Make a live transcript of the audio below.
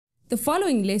The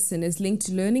following lesson is linked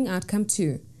to Learning Outcome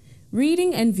 2,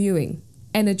 Reading and Viewing,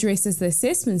 and addresses the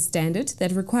assessment standard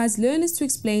that requires learners to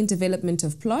explain development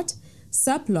of plot,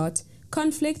 subplot,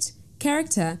 conflict,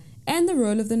 character, and the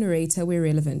role of the narrator where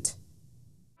relevant.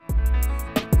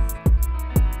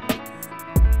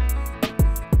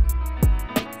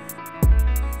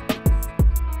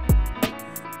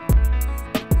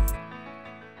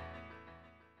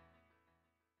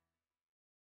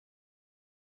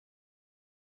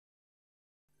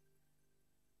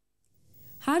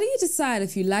 How do you decide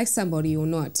if you like somebody or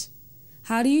not?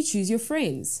 How do you choose your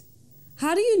friends?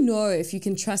 How do you know if you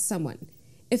can trust someone,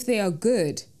 if they are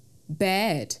good,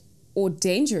 bad, or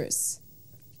dangerous?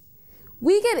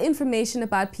 We get information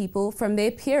about people from their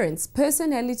appearance,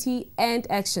 personality, and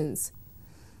actions.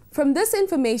 From this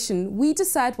information, we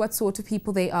decide what sort of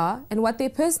people they are and what their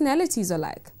personalities are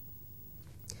like.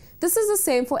 This is the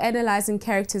same for analyzing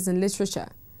characters in literature.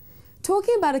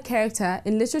 Talking about a character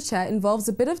in literature involves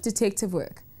a bit of detective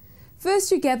work.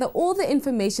 First, you gather all the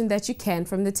information that you can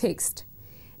from the text.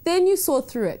 Then you sort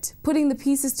through it, putting the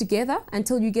pieces together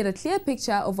until you get a clear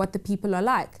picture of what the people are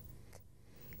like.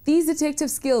 These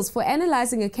detective skills for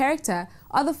analyzing a character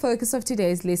are the focus of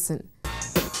today's lesson.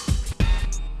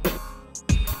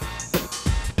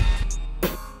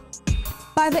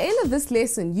 By the end of this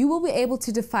lesson, you will be able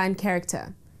to define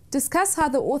character, discuss how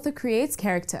the author creates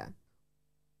character.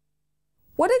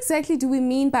 What exactly do we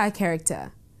mean by a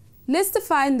character? Let's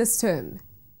define this term.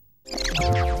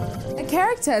 A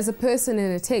character is a person in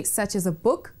a text such as a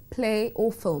book, play,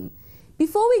 or film.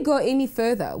 Before we go any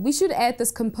further, we should add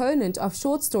this component of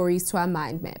short stories to our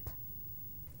mind map.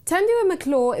 Tandiwe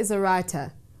McClaw is a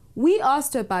writer. We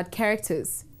asked her about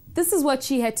characters. This is what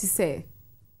she had to say.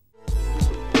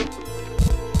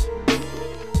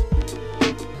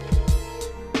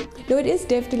 No, it is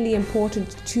definitely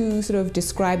important to sort of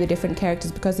describe the different characters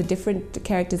because the different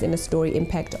characters in a story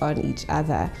impact on each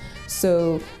other.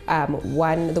 So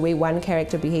the way one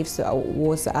character behaves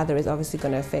towards the other is obviously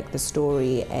going to affect the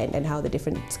story and how the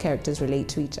different characters relate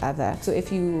to each other. So if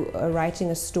you are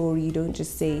writing a story, you don't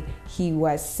just say he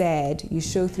was sad, you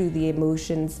show through the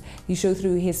emotions, you show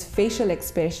through his facial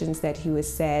expressions that he was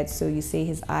sad. So you say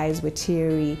his eyes were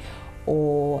teary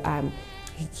or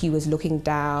he was looking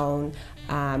down.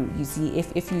 You see,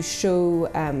 if you show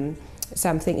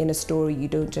something in a story you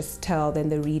don't just tell, then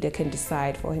the reader can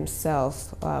decide for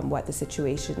himself what the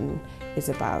situation is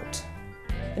about.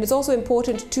 And it's also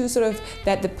important too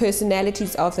that the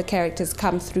personalities of the characters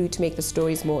come through to make the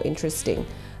stories more interesting.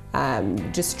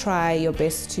 Just try your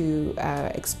best to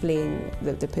explain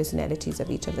the personalities of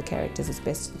each of the characters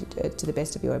to the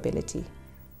best of your ability.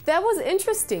 That was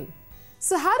interesting.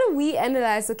 So how do we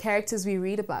analyze the characters we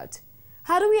read about?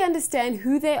 How do we understand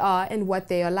who they are and what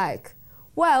they are like?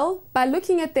 Well, by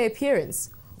looking at their appearance,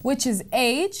 which is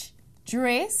age,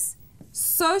 dress,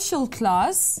 social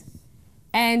class,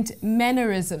 and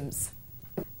mannerisms.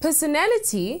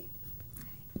 Personality,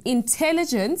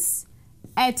 intelligence,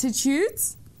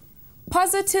 attitudes,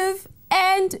 positive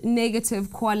and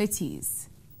negative qualities.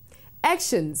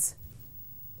 Actions,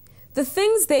 the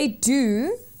things they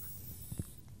do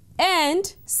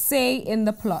and say in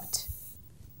the plot.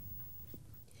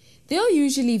 There are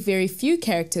usually very few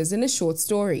characters in a short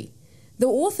story. The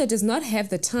author does not have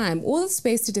the time or the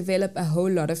space to develop a whole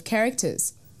lot of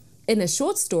characters. In a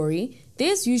short story,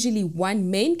 there's usually one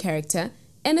main character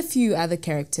and a few other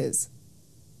characters.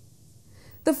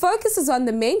 The focus is on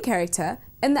the main character,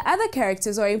 and the other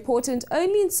characters are important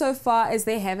only insofar as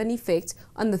they have an effect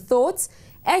on the thoughts,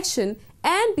 action,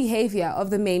 and behavior of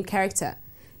the main character.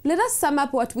 Let us sum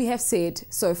up what we have said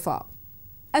so far.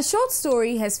 A short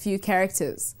story has few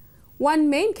characters. One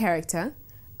main character,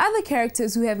 other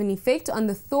characters who have an effect on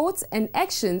the thoughts and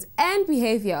actions and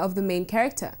behavior of the main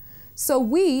character. So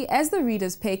we, as the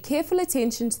readers, pay careful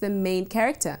attention to the main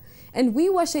character, and we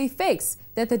watch the effects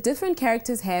that the different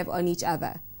characters have on each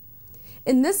other.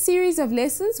 In this series of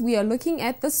lessons, we are looking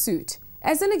at the suit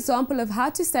as an example of how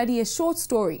to study a short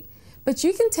story, but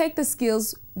you can take the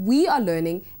skills we are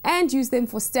learning and use them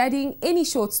for studying any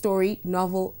short story,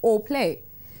 novel, or play.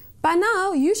 By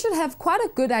now, you should have quite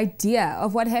a good idea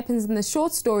of what happens in the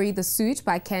short story The Suit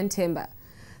by Cantemba.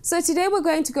 So today we're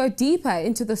going to go deeper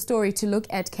into the story to look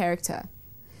at character.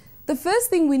 The first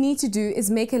thing we need to do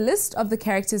is make a list of the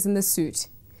characters in The Suit.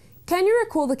 Can you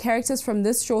recall the characters from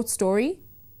this short story?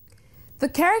 The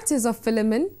characters are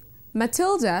Philemon,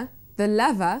 Matilda, the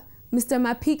lover, Mr.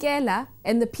 Mapikela,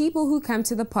 and the people who come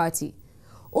to the party.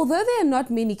 Although there are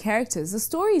not many characters, the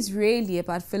story is really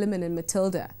about Philemon and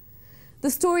Matilda. The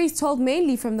story is told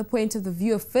mainly from the point of the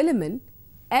view of Philemon,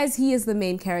 as he is the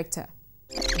main character.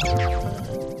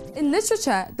 In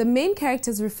literature, the main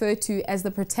character is referred to as the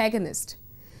protagonist.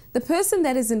 The person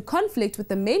that is in conflict with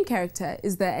the main character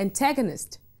is the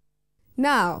antagonist.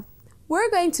 Now,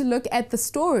 we're going to look at the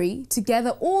story to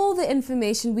gather all the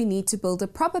information we need to build a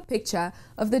proper picture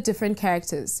of the different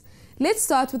characters. Let's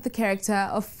start with the character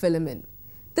of Philemon.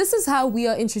 This is how we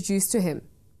are introduced to him.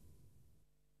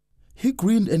 He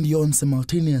grinned and yawned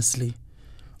simultaneously,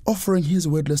 offering his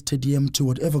wordless te deum to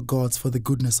whatever gods for the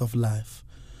goodness of life,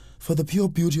 for the pure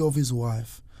beauty of his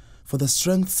wife, for the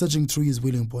strength surging through his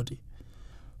willing body,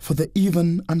 for the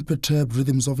even, unperturbed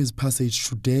rhythms of his passage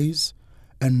through days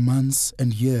and months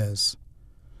and years.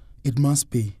 It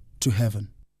must be to heaven.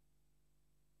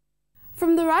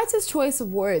 From the writer's choice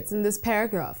of words in this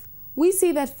paragraph, we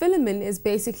see that Philemon is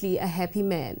basically a happy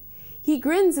man. He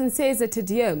grins and says a te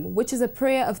deum, which is a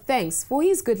prayer of thanks for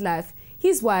his good life,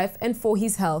 his wife, and for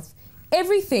his health.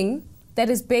 Everything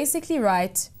that is basically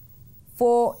right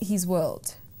for his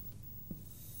world.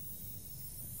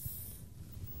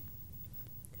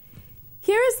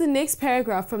 Here is the next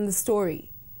paragraph from the story.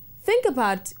 Think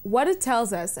about what it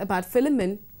tells us about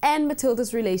Philemon and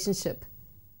Matilda's relationship.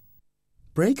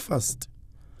 Breakfast.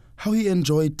 How he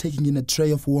enjoyed taking in a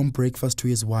tray of warm breakfast to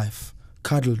his wife,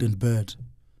 cuddled in bed.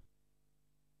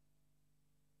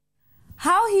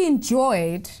 How he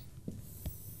enjoyed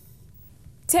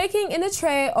taking in a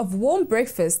tray of warm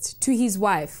breakfast to his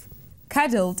wife,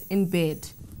 cuddled in bed.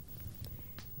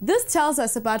 This tells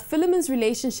us about Philemon's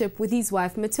relationship with his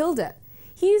wife Matilda.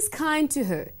 He is kind to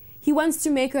her. He wants to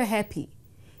make her happy.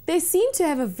 They seem to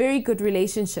have a very good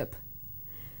relationship.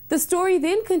 The story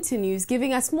then continues,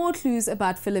 giving us more clues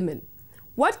about Philemon.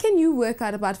 What can you work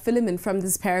out about Philemon from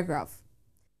this paragraph?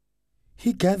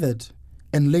 He gathered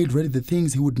and laid ready the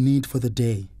things he would need for the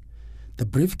day, the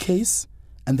briefcase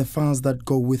and the files that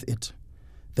go with it,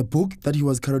 the book that he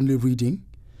was currently reading,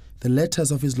 the letters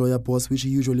of his lawyer boss which he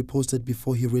usually posted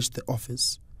before he reached the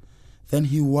office. Then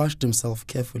he washed himself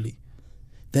carefully.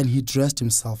 Then he dressed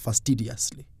himself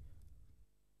fastidiously.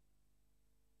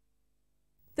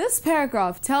 This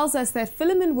paragraph tells us that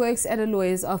Philemon works at a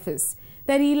lawyer's office,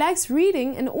 that he likes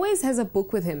reading and always has a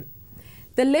book with him.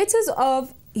 The letters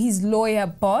of his lawyer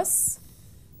boss,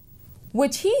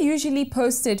 which he usually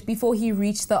posted before he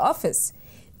reached the office.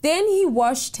 Then he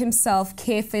washed himself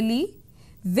carefully.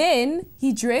 Then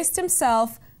he dressed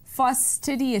himself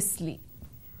fastidiously.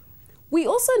 We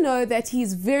also know that he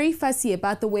is very fussy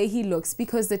about the way he looks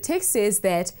because the text says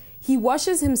that he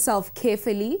washes himself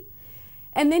carefully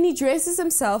and then he dresses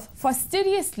himself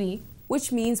fastidiously,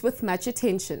 which means with much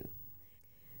attention.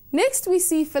 Next, we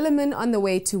see Philemon on the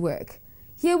way to work.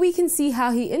 Here we can see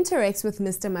how he interacts with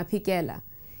Mr. Mapikela.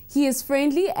 He is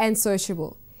friendly and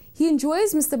sociable. He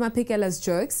enjoys Mr. Mapikela's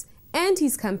jokes and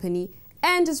his company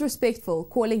and is respectful,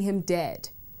 calling him Dad.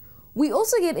 We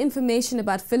also get information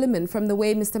about Philemon from the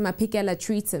way Mr. Mapikela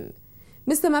treats him.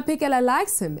 Mr. Mapikela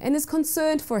likes him and is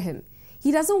concerned for him.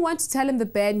 He doesn't want to tell him the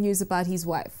bad news about his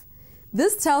wife.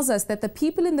 This tells us that the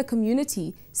people in the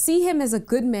community see him as a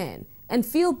good man and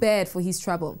feel bad for his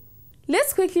trouble.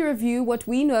 Let's quickly review what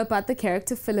we know about the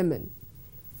character Philemon.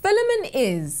 Philemon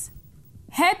is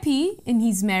happy in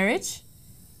his marriage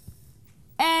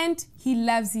and he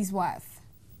loves his wife.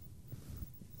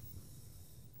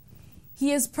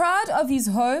 He is proud of his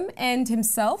home and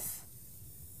himself.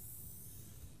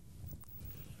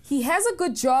 He has a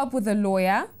good job with a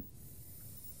lawyer.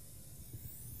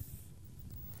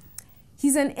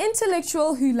 He's an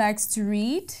intellectual who likes to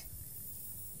read.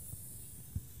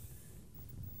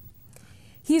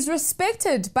 He's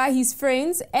respected by his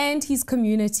friends and his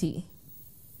community.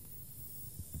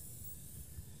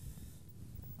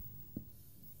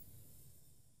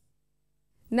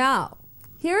 Now,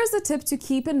 here is a tip to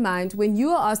keep in mind when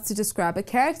you are asked to describe a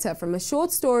character from a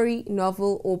short story,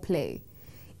 novel, or play.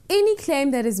 Any claim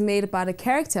that is made about a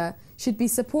character should be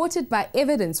supported by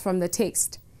evidence from the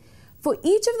text. For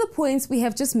each of the points we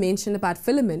have just mentioned about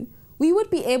Philemon, we would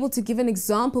be able to give an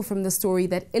example from the story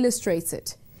that illustrates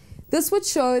it. This would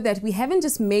show that we haven't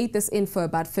just made this info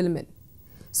about Philemon.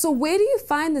 So where do you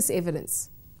find this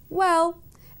evidence? Well,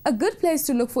 a good place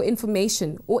to look for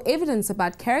information or evidence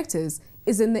about characters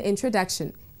is in the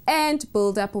introduction and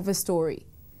build-up of a story.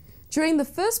 During the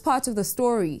first part of the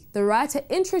story, the writer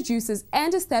introduces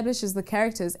and establishes the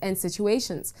characters and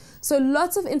situations, so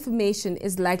lots of information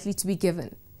is likely to be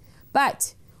given.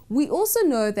 But we also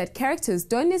know that characters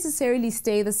don't necessarily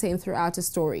stay the same throughout a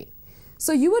story.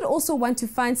 So you would also want to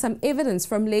find some evidence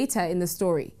from later in the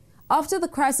story, after the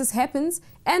crisis happens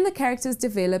and the characters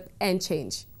develop and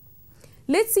change.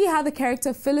 Let's see how the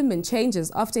character Philemon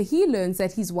changes after he learns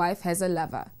that his wife has a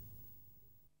lover.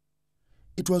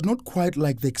 It was not quite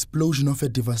like the explosion of a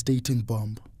devastating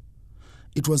bomb.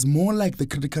 It was more like the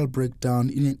critical breakdown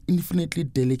in an infinitely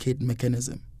delicate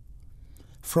mechanism.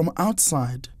 From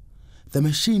outside, the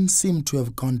machine seemed to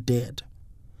have gone dead,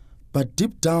 but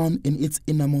deep down in its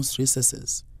innermost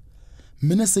recesses,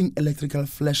 menacing electrical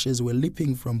flashes were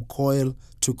leaping from coil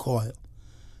to coil,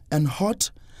 and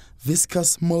hot,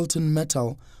 viscous molten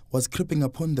metal was creeping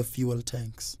upon the fuel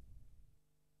tanks.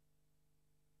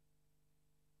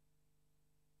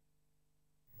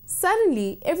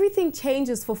 Suddenly, everything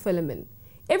changes for Philemon.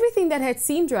 Everything that had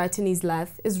seemed right in his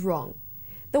life is wrong.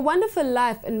 The wonderful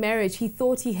life and marriage he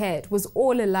thought he had was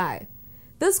all a lie.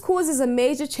 This causes a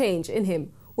major change in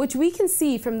him, which we can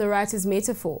see from the writer's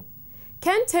metaphor.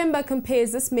 Cantemba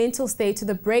compares this mental state to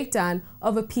the breakdown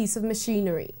of a piece of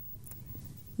machinery.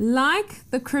 Like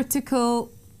the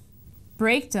critical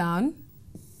breakdown,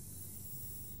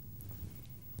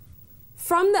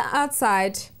 from the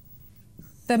outside,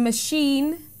 the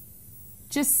machine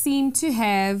just seemed to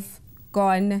have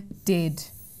gone dead.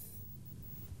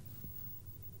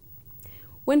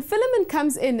 When Philemon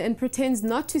comes in and pretends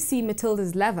not to see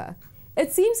Matilda's lover,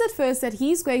 it seems at first that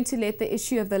he's going to let the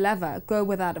issue of the lover go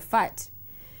without a fight.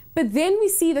 But then we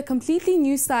see the completely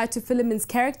new side to Philemon's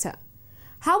character.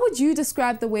 How would you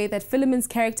describe the way that Philemon's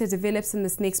character develops in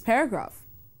this next paragraph?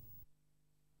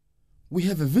 We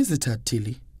have a visitor,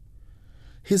 Tilly.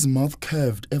 His mouth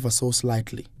curved ever so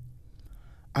slightly.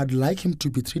 I'd like him to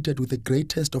be treated with the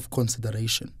greatest of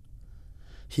consideration.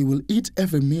 He will eat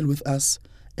every meal with us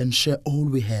and share all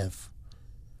we have.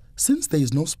 Since there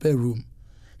is no spare room,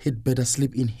 he'd better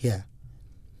sleep in here.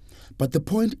 But the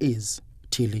point is,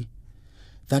 Tilly,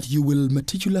 that you will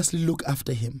meticulously look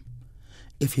after him.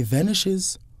 If he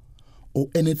vanishes or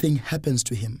anything happens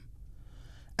to him,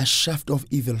 a shaft of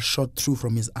evil shot through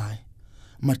from his eye.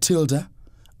 Matilda,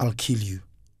 I'll kill you.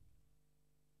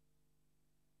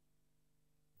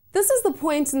 This is the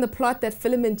point in the plot that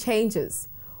Philemon changes.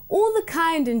 All the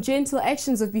kind and gentle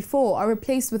actions of before are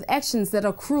replaced with actions that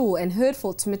are cruel and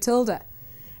hurtful to Matilda.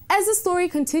 As the story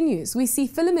continues, we see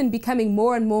Philemon becoming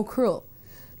more and more cruel.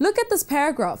 Look at this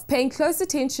paragraph, paying close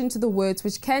attention to the words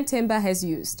which Cantemba has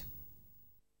used.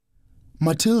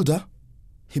 Matilda,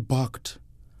 he barked,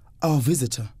 our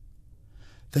visitor.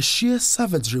 The sheer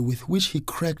savagery with which he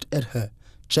cracked at her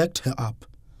jacked her up,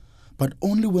 but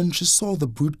only when she saw the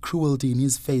brute cruelty in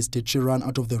his face did she run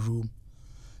out of the room,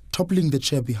 toppling the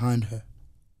chair behind her.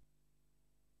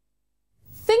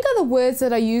 Think of the words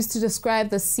that are used to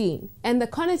describe this scene and the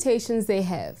connotations they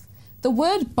have. The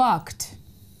word barked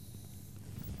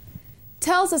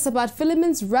tells us about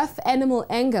Philemon's rough animal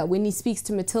anger when he speaks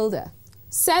to Matilda.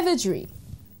 Savagery.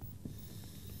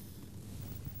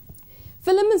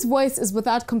 Philemon's voice is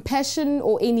without compassion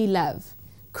or any love.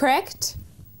 Cracked.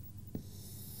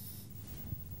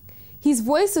 His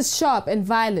voice is sharp and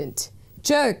violent.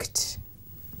 Jerked.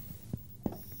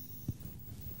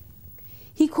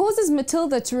 He causes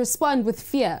Matilda to respond with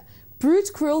fear,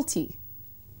 brute cruelty.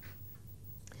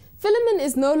 Philemon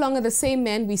is no longer the same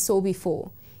man we saw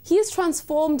before. He is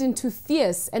transformed into a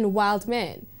fierce and wild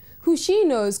man, who she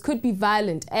knows could be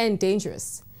violent and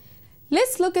dangerous.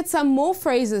 Let's look at some more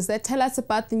phrases that tell us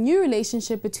about the new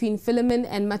relationship between Philemon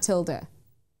and Matilda.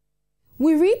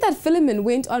 We read that Philemon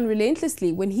went on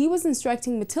relentlessly when he was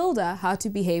instructing Matilda how to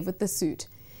behave with the suit.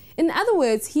 In other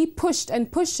words, he pushed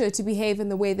and pushed her to behave in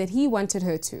the way that he wanted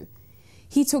her to.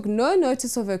 He took no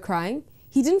notice of her crying.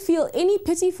 He didn't feel any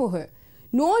pity for her,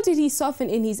 nor did he soften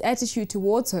in his attitude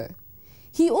towards her.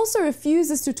 He also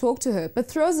refuses to talk to her, but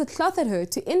throws a cloth at her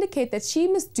to indicate that she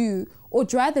must do or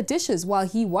dry the dishes while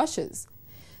he washes.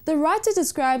 The writer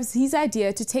describes his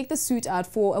idea to take the suit out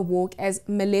for a walk as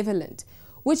malevolent,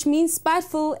 which means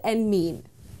spiteful and mean.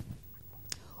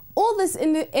 All this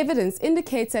evidence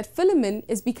indicates that Philemon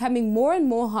is becoming more and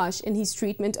more harsh in his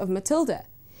treatment of Matilda.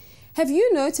 Have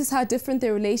you noticed how different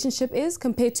their relationship is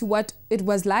compared to what it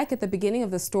was like at the beginning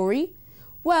of the story?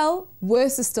 Well,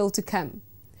 worse is still to come.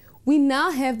 We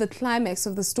now have the climax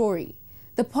of the story,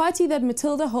 the party that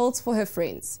Matilda holds for her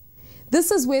friends.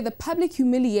 This is where the public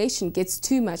humiliation gets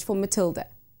too much for Matilda.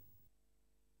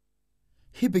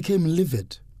 He became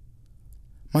livid.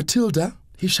 Matilda,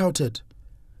 he shouted,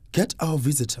 get our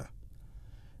visitor.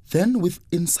 Then with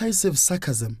incisive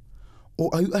sarcasm,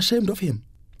 or are you ashamed of him?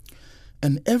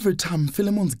 And every time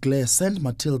Philemon's glare sent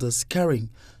Matilda scurrying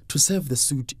to serve the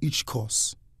suit each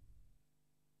course.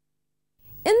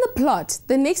 In the plot,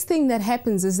 the next thing that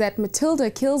happens is that Matilda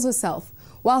kills herself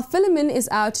while Philemon is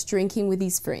out drinking with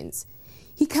his friends.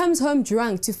 He comes home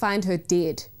drunk to find her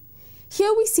dead.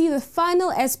 Here we see the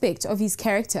final aspect of his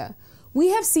character. We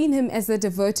have seen him as the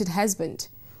devoted husband.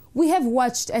 We have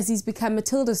watched as he's become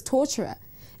Matilda's torturer.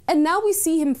 And now we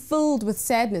see him filled with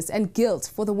sadness and guilt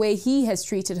for the way he has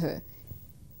treated her.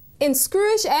 In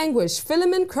screwish anguish,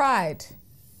 Philemon cried,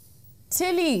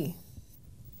 "Tilly!"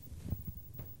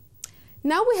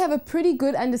 Now we have a pretty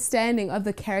good understanding of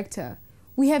the character.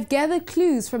 We have gathered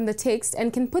clues from the text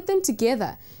and can put them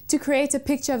together to create a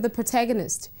picture of the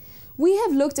protagonist. We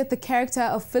have looked at the character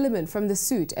of Philemon from the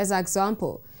suit as our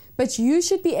example, but you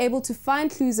should be able to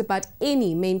find clues about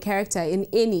any main character in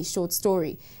any short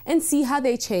story and see how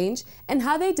they change and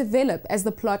how they develop as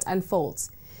the plot unfolds.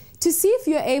 To see if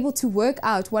you're able to work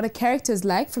out what a character is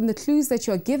like from the clues that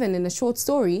you're given in a short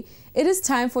story, it is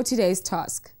time for today's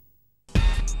task.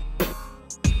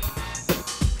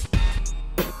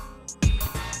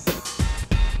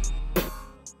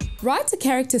 Write a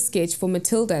character sketch for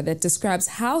Matilda that describes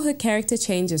how her character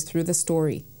changes through the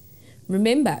story.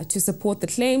 Remember to support the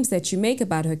claims that you make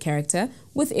about her character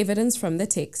with evidence from the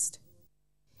text.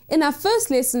 In our first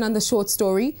lesson on the short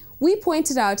story, we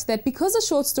pointed out that because a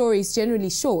short story is generally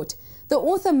short, the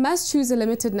author must choose a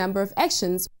limited number of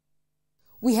actions.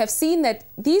 We have seen that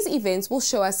these events will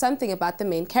show us something about the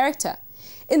main character.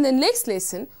 In the next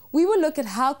lesson, we will look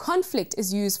at how conflict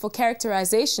is used for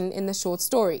characterization in the short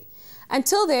story.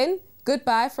 Until then,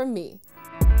 goodbye from me.